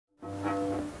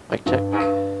Mic check.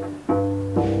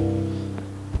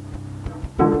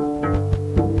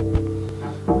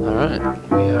 Alright,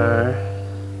 we are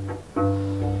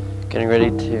getting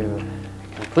ready to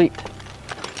complete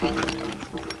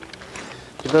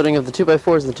the loading of the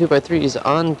 2x4s and the 2x3s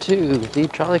onto the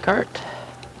trolley cart.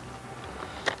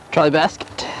 Trolley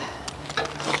basket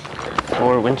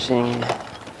for winching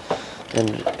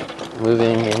and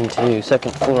moving into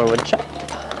second floor wood shop.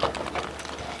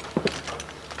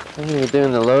 I'm going to be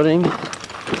doing the loading.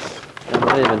 I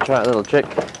might even try a little trick.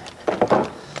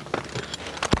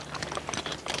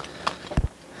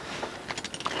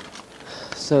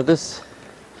 So this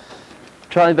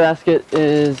trolley basket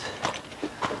is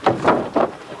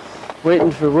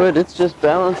waiting for wood. It's just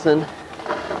balancing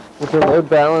with the load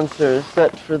balancer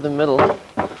set for the middle.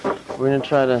 We're going to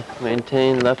try to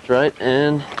maintain left, right,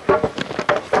 and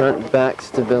front, back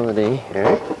stability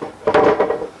here.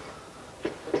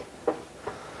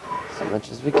 As much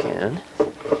as we can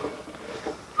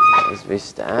as we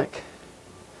stack.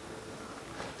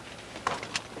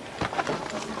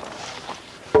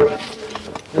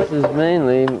 This is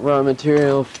mainly raw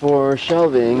material for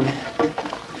shelving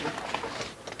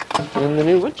in the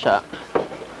new wood shop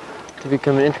to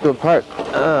become an integral part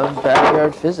of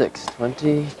Backyard Physics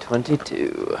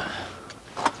 2022.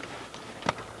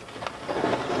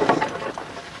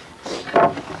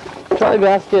 Trolley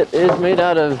basket is made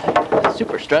out of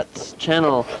super struts,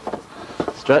 channel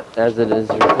strut as it is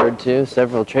referred to,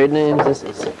 several trade names. This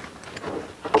is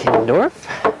Kindorf.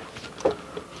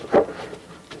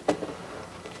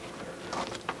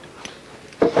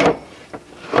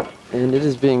 And it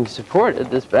is being supported,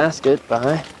 this basket,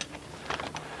 by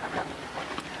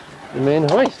the main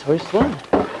hoist, hoist 1.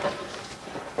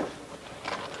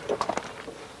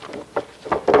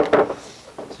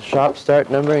 So shop start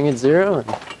numbering at 0 and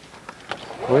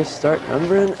hoist start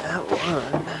numbering at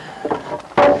 1.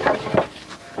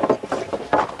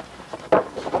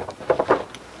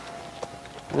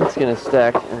 It's going to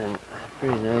stack in a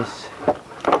pretty nice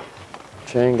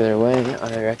triangular way,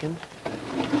 I reckon.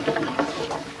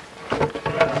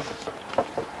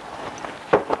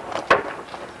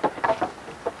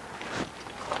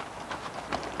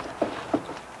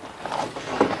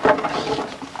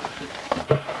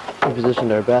 We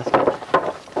positioned our basket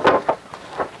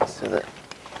so that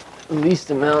the least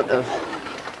amount of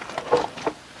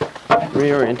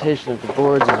reorientation of the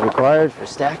boards is required for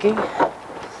stacking.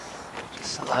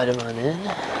 Just slide them on in.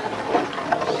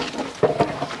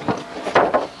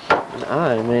 And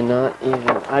I may not even,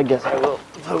 I guess I will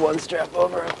put one strap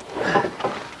over it.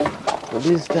 But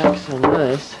these stack so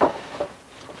nice.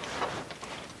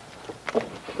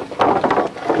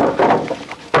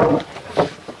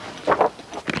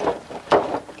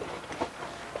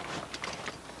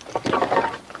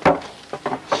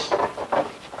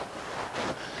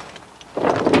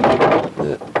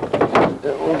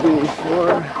 It will be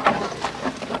for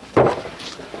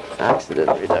accident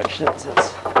reduction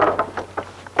since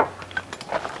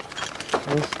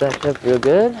it's stacked up real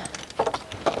good.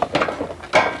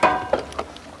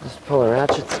 Just pull a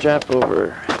ratchet strap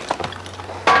over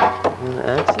on the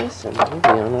axis and we'll be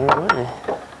on our way.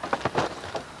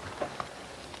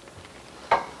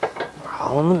 We're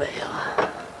hauling the mail.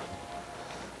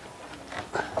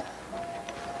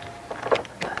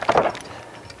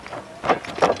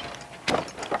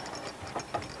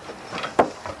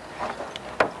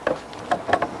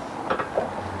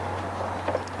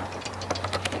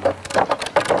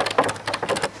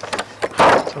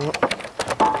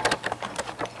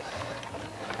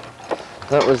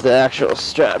 That was the actual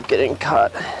strap getting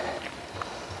caught.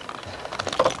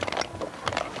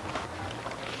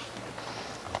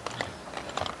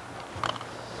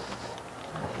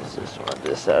 Let's just want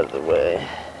this out of the way.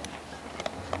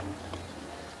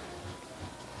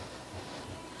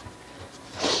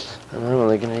 And I'm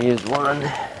only going to use one.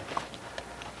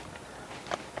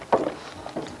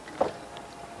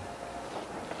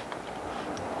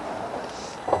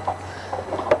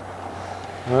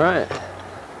 All right.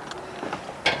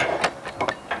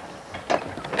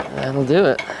 That'll do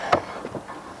it.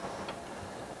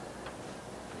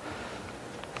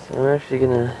 So we're actually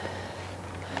gonna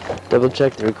double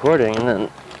check the recording and then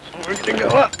we're gonna go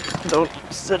up. Don't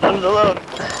sit under the load.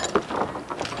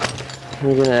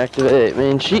 We're gonna activate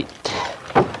main sheet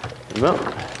remote.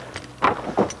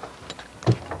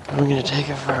 We're gonna take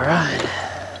it for a ride.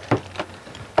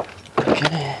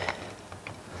 Okay.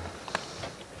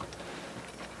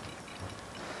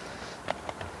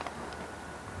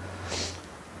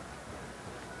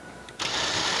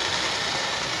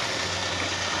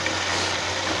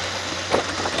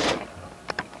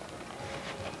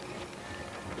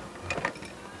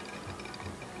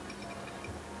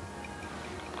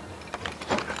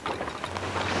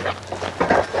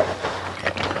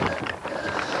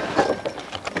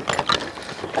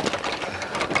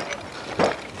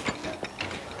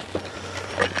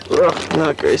 Ugh,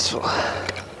 not graceful.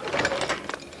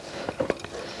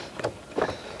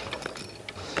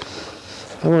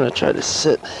 I want to try to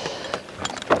sit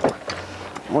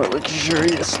more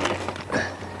luxuriously.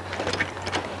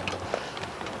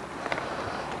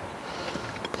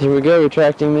 Here we go,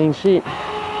 retracting main sheet.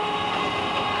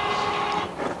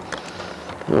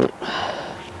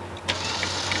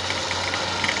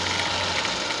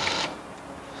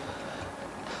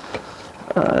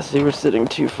 See, we're sitting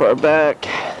too far back.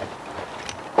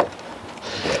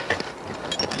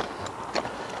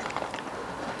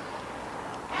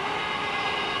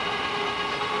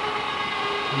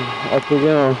 Up we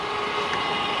go.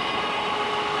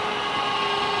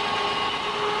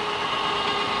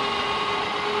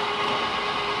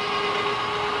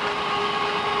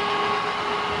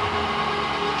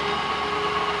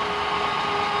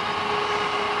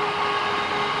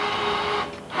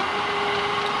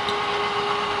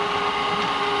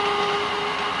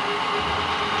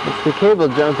 It's the cable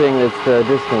jumping that's the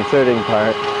disconcerting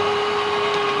part.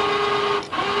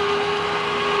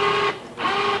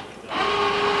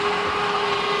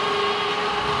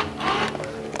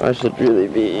 I should really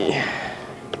be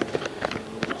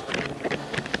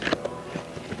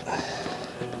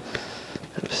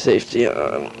have safety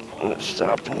on. Let's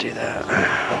stop and do that.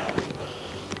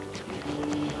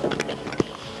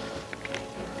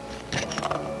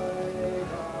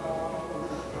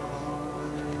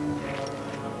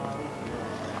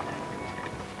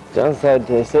 Downside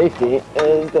to safety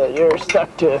is that you're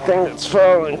stuck to a thing that's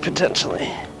falling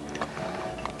potentially.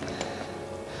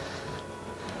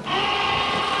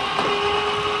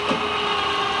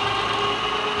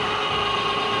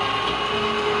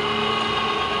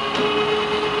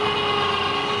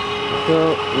 So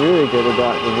really good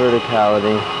about the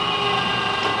verticality.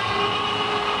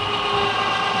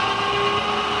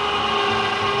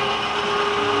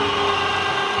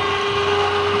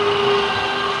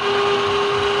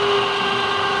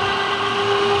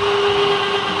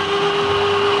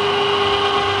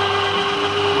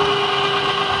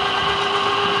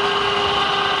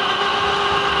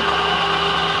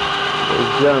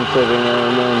 There's jumps every now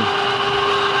and then.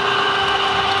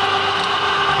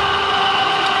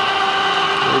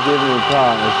 Give me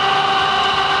pause.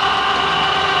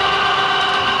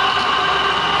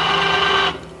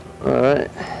 All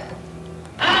right.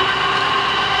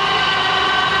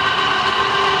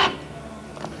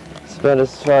 It's about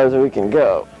as far as we can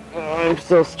go. I'm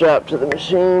still strapped to the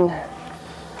machine.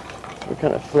 We're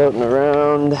kind of floating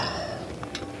around.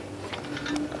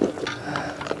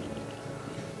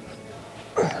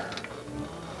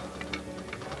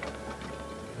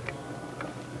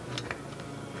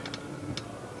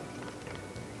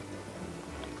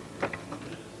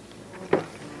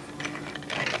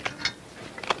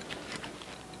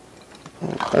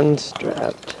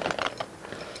 Unstrapped.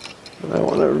 And I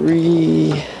want to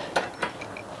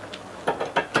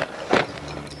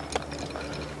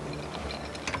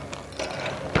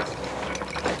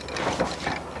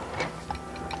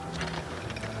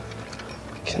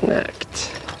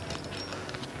connect.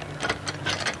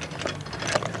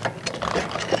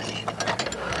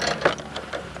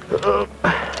 Oh,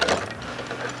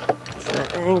 it's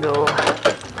that angle.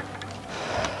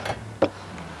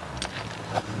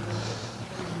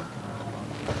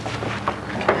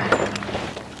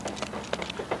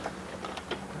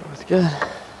 Good.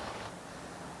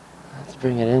 Let's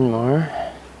bring it in more.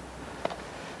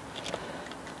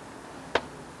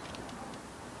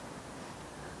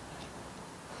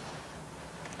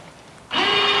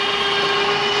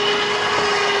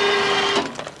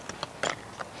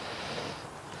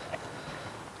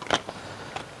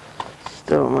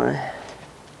 Still my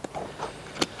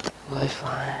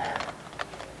lifeline.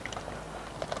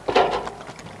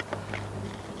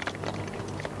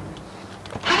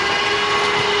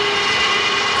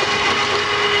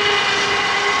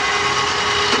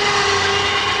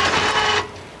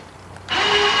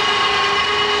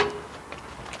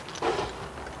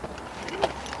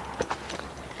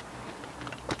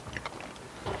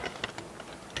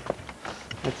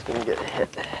 It's gonna get hit.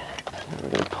 We're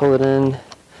gonna pull it in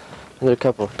another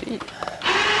couple of feet.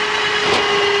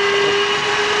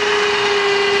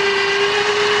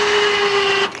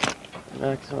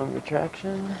 Maximum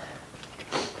retraction.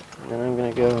 And then I'm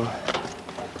gonna go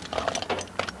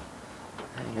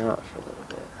hang out for a little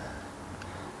bit.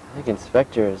 I think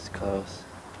inspector is close.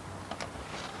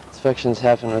 Inspections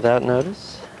happen without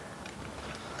notice,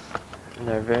 and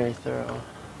they're very thorough.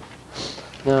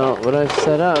 Now, what I've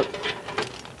set up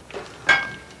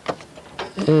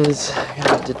is I'm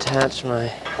going to detach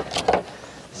my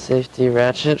safety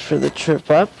ratchet for the trip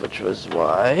up, which was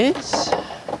wise.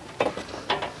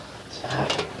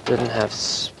 Didn't have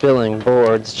spilling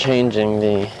boards changing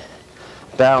the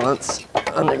balance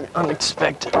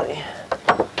unexpectedly.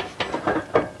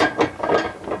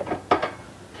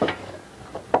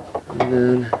 And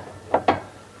then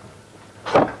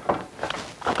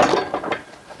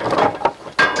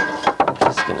I'm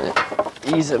just gonna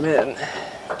ease them in.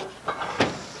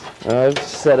 I've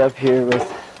set up here with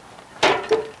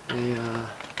the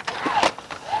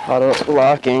auto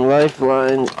locking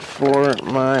lifeline for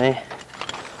my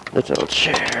little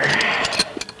chair.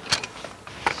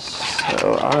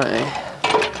 So I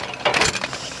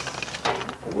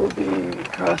will be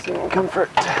crossing in comfort.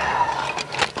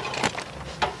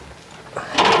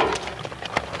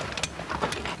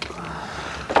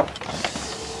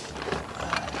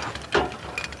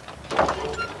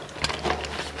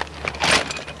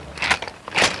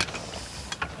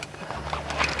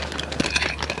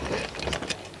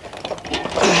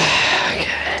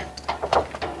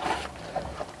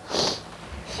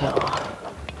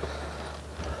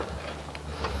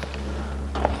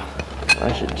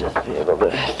 I should just be able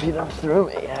to feed them through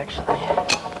me, actually.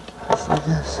 Just like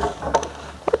this.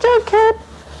 Watch out, cat!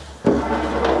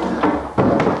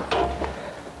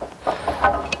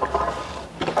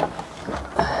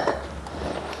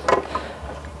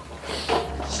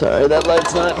 Sorry, that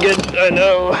light's not good, I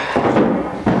know.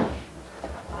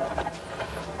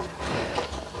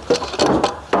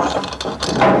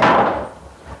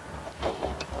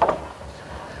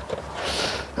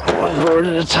 One board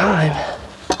at a time.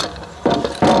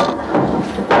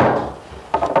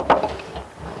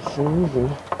 Easy.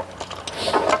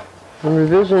 The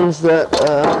revisions that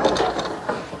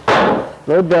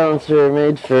load balancer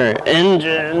made for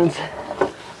engines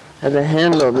has a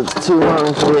handle that's too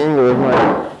long for the angle of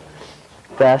my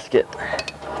basket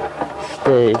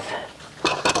stays,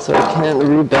 so I can't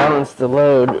rebalance the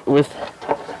load with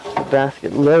the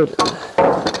basket loaded.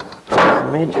 It's a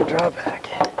major drawback.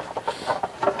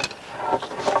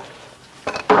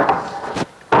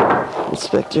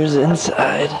 Inspector's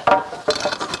inside.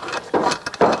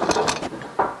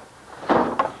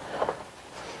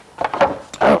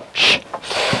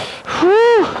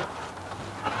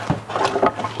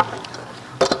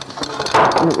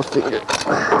 Little finger.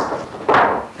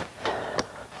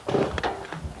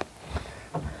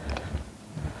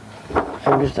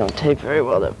 Fingers don't tape very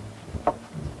well to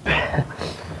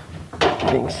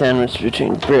being sandwiched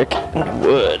between brick and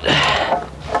wood.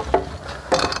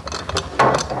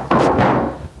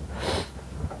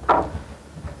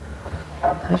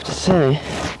 I have to say,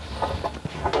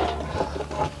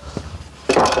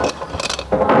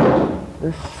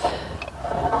 this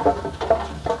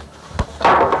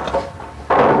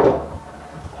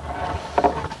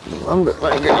lumber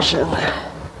migration,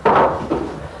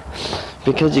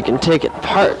 because you can take it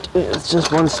apart, it's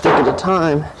just one stick at a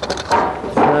time.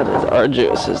 It's not as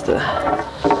arduous as the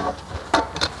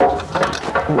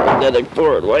magnetic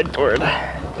board, whiteboard.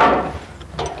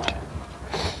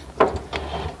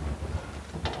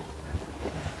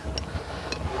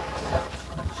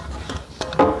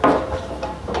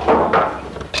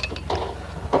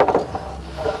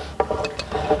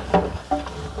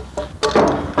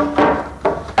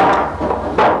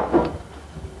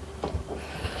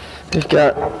 We've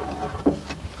got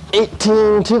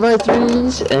 18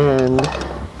 2x3s and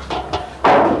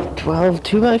 12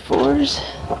 2x4s.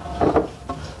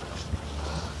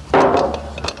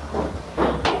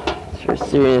 For a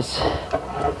serious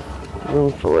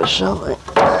room full of shelving.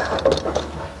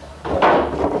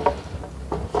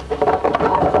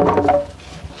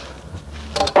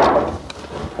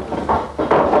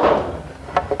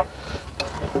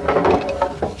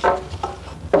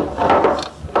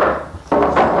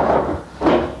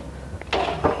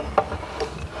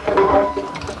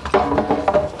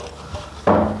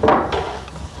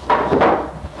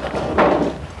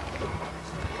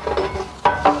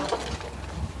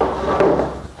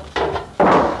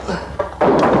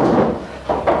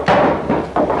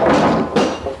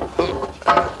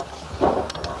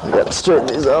 Straighten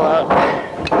these all out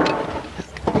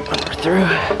when we're through.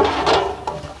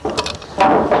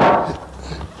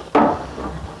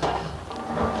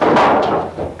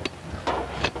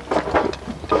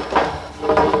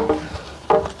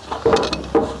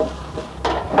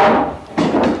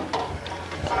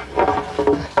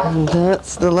 And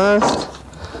that's the last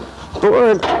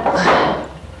board.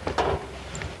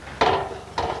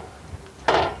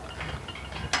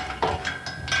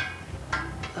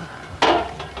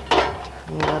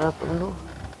 That up a little,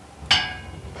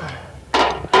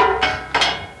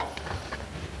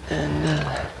 and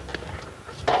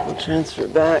we'll transfer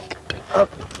back up.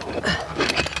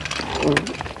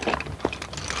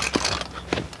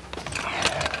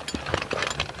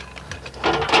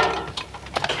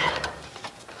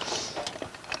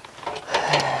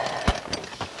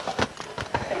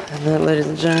 that, ladies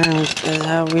and gentlemen, is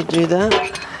how we do that.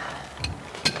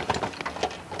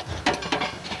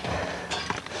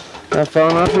 I've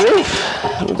fallen off the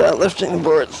roof without lifting the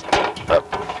boards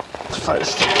up. Let's fight a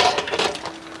stick.